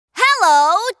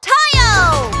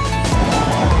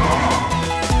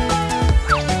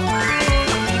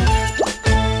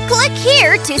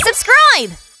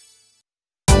ride!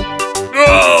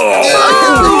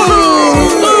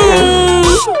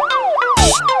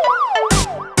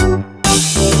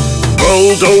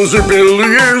 Bulldozer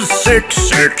Billy is sick,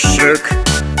 sick, sick.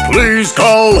 Please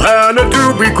call Hana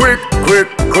to be quick, quick,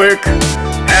 quick.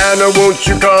 Hana, won't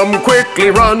you come quickly,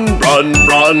 run, run,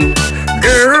 run.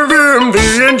 Give him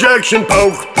the injection,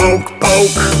 poke, poke,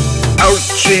 poke.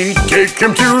 Ouchie, take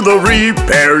him to the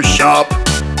repair shop.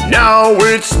 Now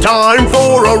it's time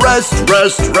for a rest,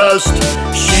 rest, rest.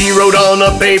 She wrote on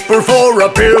a paper for a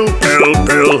pill, pill,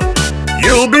 pill.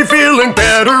 You'll be feeling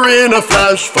better in a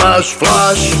flash, flash,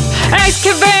 flash.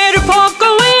 Excavator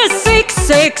Poco is sick,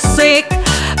 sick, sick.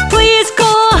 Please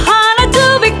call Hana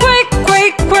to be quick,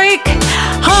 quick, quick.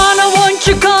 Hana, won't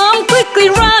you come quickly,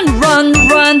 run, run,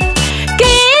 run.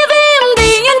 Give him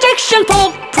the injection,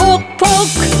 poke, poke, poke.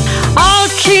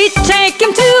 Ouchie, take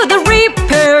him to the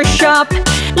repair shop.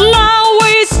 Now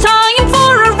it's time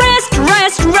for a rest,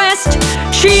 rest, rest.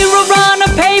 She wrote on a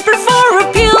paper for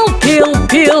a pill, pill,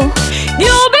 pill.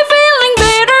 You'll be feeling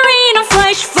better in a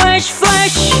flash, flash,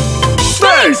 flash.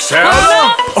 Thanks,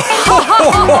 Hana!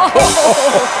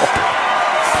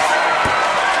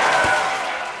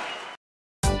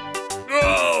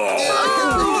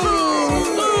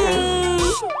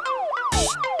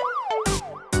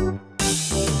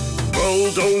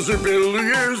 Bulldozer Billy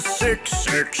is sick,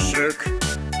 sick, sick.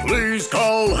 Please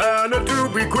call Hana to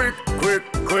be quick, quick,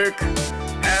 quick.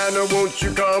 Hana, won't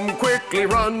you come quickly,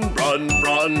 run, run,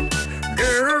 run.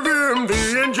 Give him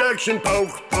the injection,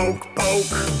 poke, poke,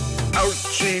 poke.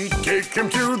 Ouchie, take him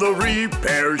to the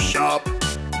repair shop.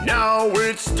 Now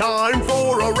it's time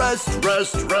for a rest,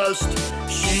 rest, rest.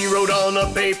 She wrote on a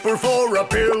paper for a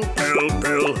pill, pill,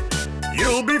 pill.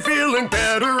 You'll be feeling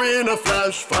better in a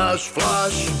flash, flash,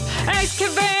 flash.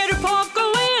 Excavator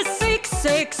Poco is sick,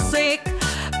 sick, sick.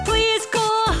 Please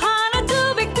call Hana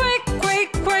to be quick,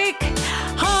 quick, quick.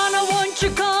 Hana, won't you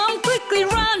come quickly,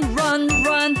 run, run,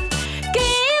 run.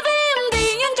 Give him the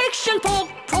injection,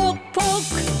 poke, poke, poke.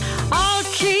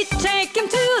 Ouchie, take him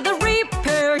to the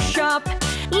repair shop.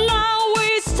 Now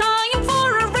it's time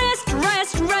for a rest,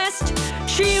 rest, rest.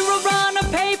 She wrote on a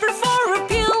paper for a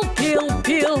pill, pill,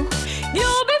 pill.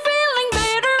 You'll be feeling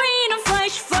better in a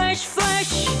flash, flash,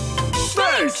 flash.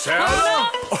 Thanks, Hana!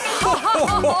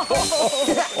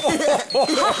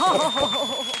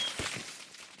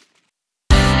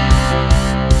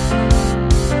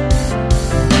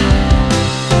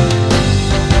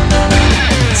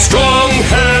 Strong,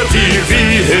 heavy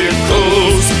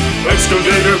vehicles.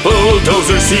 Excavator,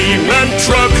 bulldozer, cement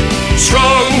truck.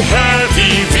 Strong,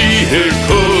 heavy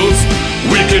vehicles.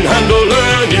 We can handle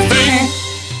anything.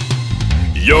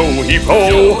 Yo heave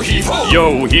ho,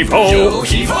 yo heave ho,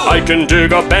 I can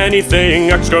dig up anything,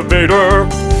 excavator.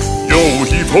 Yo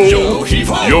heave ho,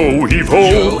 yo heave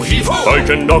ho, I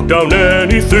can knock down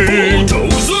anything.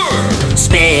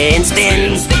 Spin,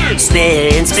 spin,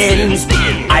 spin, spin,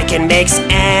 I can mix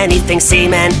anything,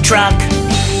 cement truck.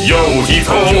 Yo heave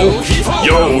ho,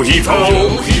 yo heave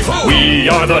ho, we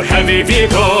are the heavy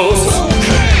vehicles.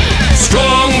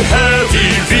 Strong, heavy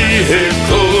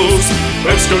vehicles.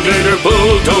 Excavator,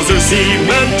 bulldozer,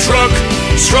 cement truck.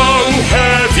 Strong,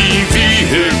 heavy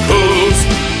vehicles.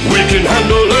 We can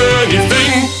handle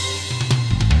anything.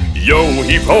 Yo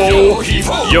heave ho,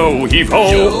 yo heave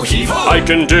ho, I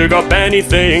can dig up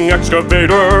anything,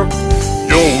 excavator.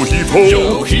 Yo heave ho,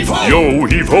 yo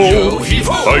heave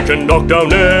ho, I can knock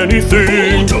down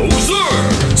anything.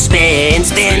 Spin,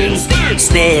 spin,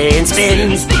 spin,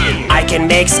 spin, I can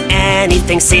mix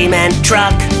anything, cement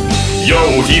truck.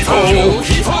 Yo heave ho,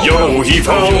 yo heave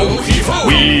ho,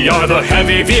 we are the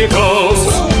heavy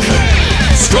vehicles.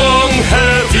 Strong,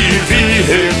 heavy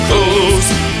vehicles.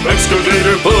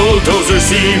 Excavator, bulldozer,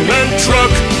 cement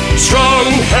truck. Strong,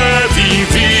 heavy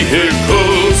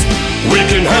vehicles. We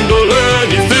can handle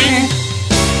anything.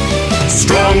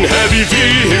 Strong, heavy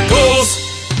vehicles.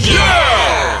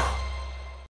 Yeah!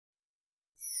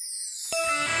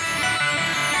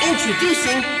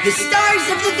 Introducing the stars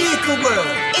of the vehicle world.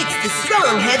 It's the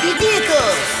Strong Heavy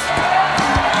Vehicles.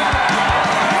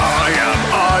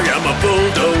 I am a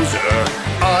bulldozer.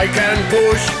 I can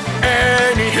push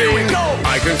anything. Here we go.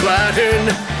 I can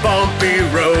flatten bumpy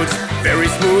roads very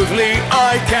smoothly.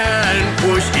 I can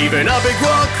push even a big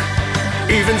rock,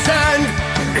 even sand.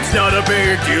 It's not a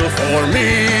big deal for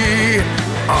me.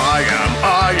 I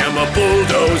am a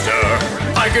bulldozer.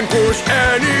 I can push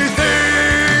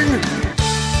anything.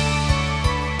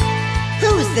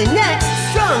 Who's the next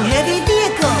Strong Heavy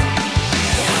Vehicle?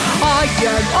 I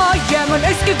am an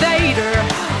excavator.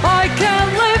 I can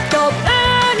lift up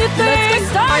anything. Let's get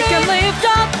started. I can lift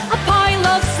up a pile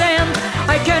of sand.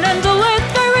 I can handle it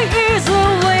very easily.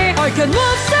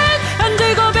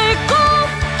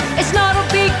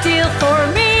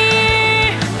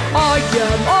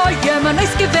 am an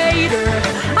excavator.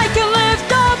 I can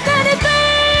lift up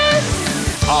anything.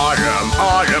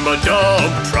 I am a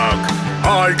dump truck.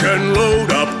 I can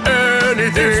load up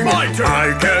anything. It's my turn.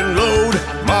 I can load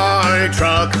my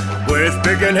truck with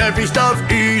big and heavy stuff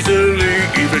easily.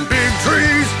 Even big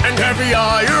trees and heavy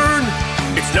iron,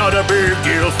 it's not a big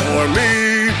deal for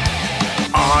me.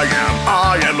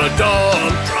 I am a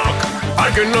dump truck.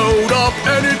 I can load up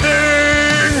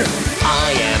anything.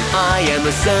 I am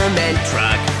a cement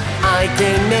truck. I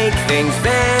can make things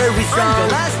very strong.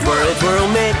 Twirl,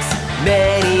 mix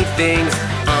many things.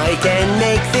 I can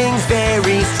make things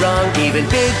very strong. Even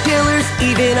big pillars,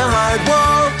 even a hard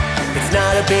wall, it's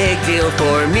not a big deal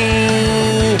for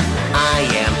me. I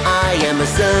am a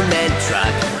cement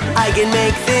truck. I can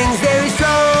make things very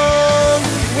strong.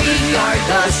 We are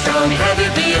the strong, heavy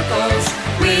vehicles.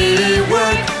 We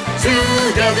work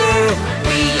together.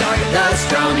 We are the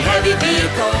strong, heavy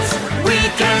vehicles. We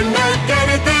can make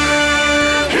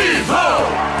anything.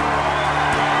 Heave-ho!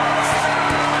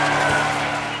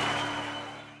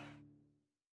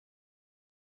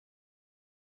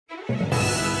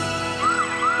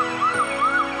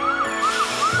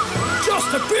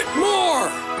 Just a bit more!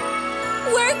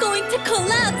 We're going to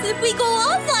collapse if we go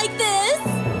on like this!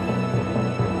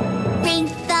 Rink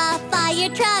the fire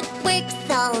truck works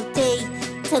all day.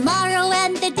 Tomorrow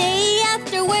and the day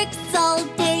after works all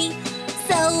day.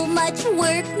 So much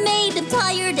work made him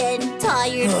tired and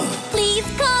tired. Please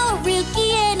call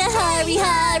Rookie in a hurry,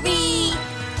 hurry.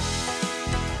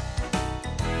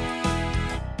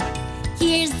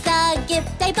 Here's a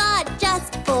gift I bought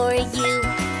just for you.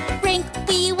 Frank,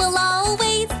 we will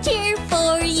always cheer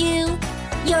for you.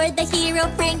 You're the hero,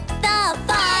 Frank the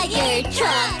fire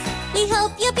truck. We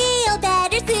hope you feel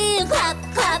better soon. Clap,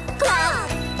 clap, clap.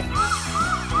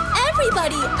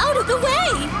 Everybody, out of the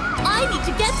way! I need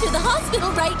to get to the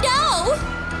hospital right now.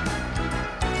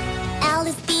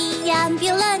 Alice the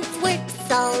ambulance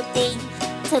works all day.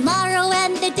 Tomorrow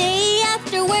and the day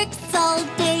after works all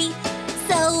day.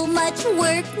 So much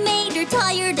work made her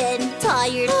tired and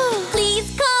tired.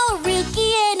 Please call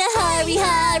Rookie in a hurry,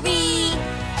 hurry.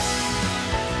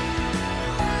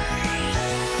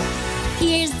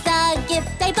 Here's a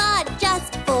gift I bought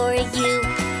just for you.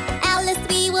 Alice,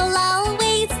 we will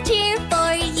always cheer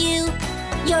for you.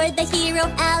 You're the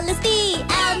hero, Alice the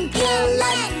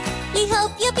ambulance. We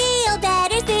hope you feel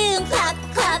better soon. Clap,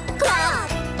 clap, clap.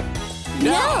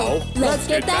 Now, let's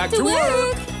get back to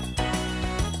work.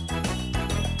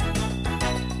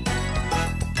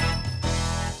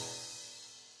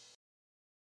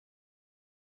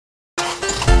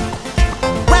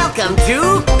 Welcome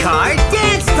to Car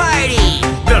Dance Party!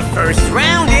 The first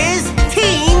round is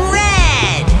Team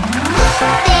Red!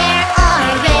 There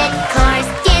are red cars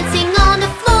dancing on the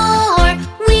floor.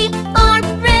 We are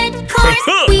red cars.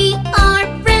 We are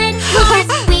red cars.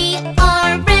 We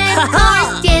are red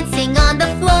cars dancing on the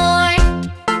floor.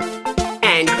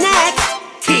 And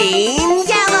next, Team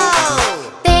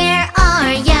Yellow! There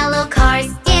are yellow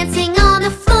cars dancing on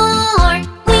the floor.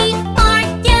 We are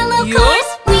yellow cars.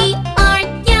 We are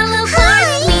yellow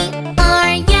cars. We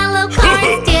are yellow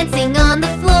cars dancing on the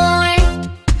floor.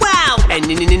 Wow! And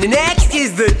next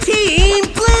is the Team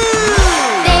Blue!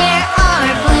 There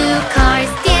are blue cars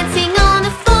dancing on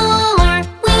the floor.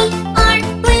 We are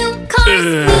blue cars.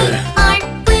 We are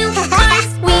blue cars.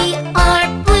 We are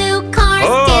blue cars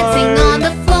dancing on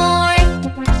the floor.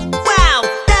 Wow!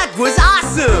 That was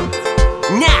awesome!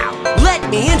 Now, let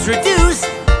me introduce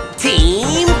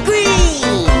Team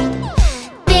Green!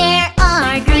 There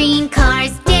are green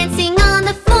cars dancing on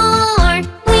the floor.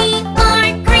 We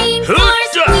are green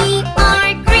cars. We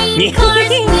are green cars.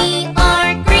 We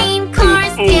are green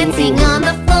cars dancing on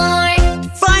the floor.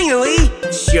 Finally,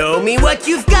 show me what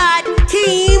you've got,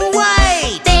 Team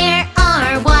White! There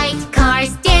are white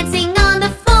cars dancing on the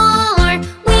floor.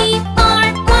 We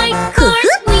are white cars.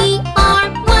 We are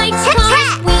white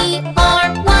cars. We are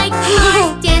white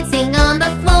cars dancing on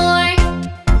the floor.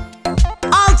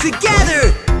 All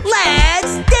together,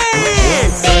 let's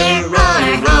dance! There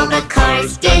are all the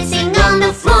cars dancing on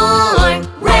the floor.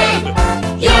 Red,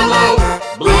 yellow,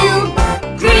 blue,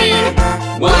 green,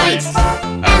 white,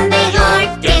 and they are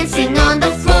dancing on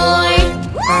the floor.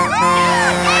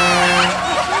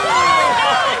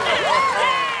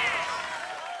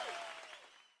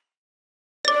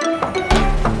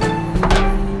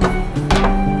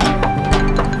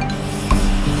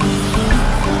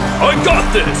 I got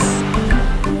this!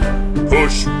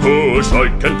 Push, push, I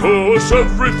can push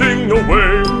everything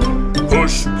away.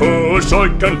 Push, push, I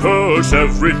can push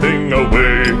everything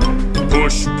away.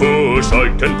 Push, push, I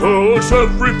can push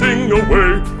everything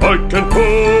away. I can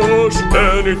push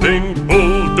anything.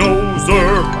 Bulldozer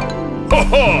bulldozer. Ha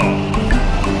ha!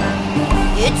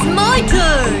 It's my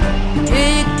turn.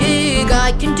 Dig, dig,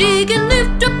 I can dig and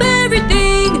lift up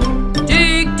everything.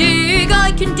 Dig, dig,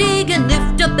 I can dig and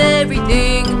lift up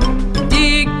everything.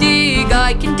 Dig, dig,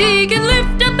 I can dig and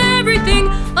lift up everything.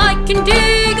 I can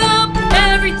dig up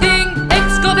everything.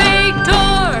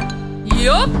 Excavator.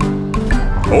 Yup.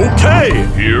 Okay,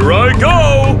 here I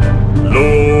go.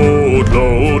 Load,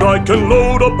 load, I can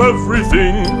load up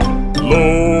everything.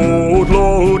 Load,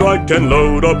 load, I can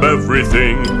load up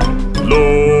everything.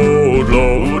 Load,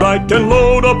 load, I can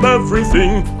load up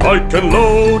everything. I can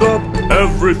load up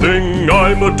everything.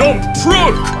 I'm a dump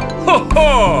truck. Ha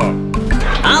ha!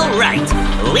 Alright,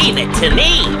 leave it to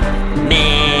me.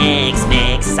 Mix,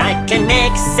 mix, I can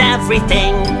mix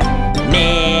everything.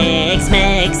 Mix,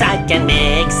 mix, I can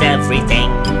mix everything.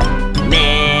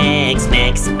 Mix,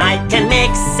 mix, I can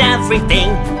mix everything.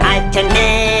 I can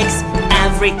mix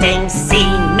everything.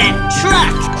 Cement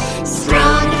truck.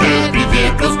 Strong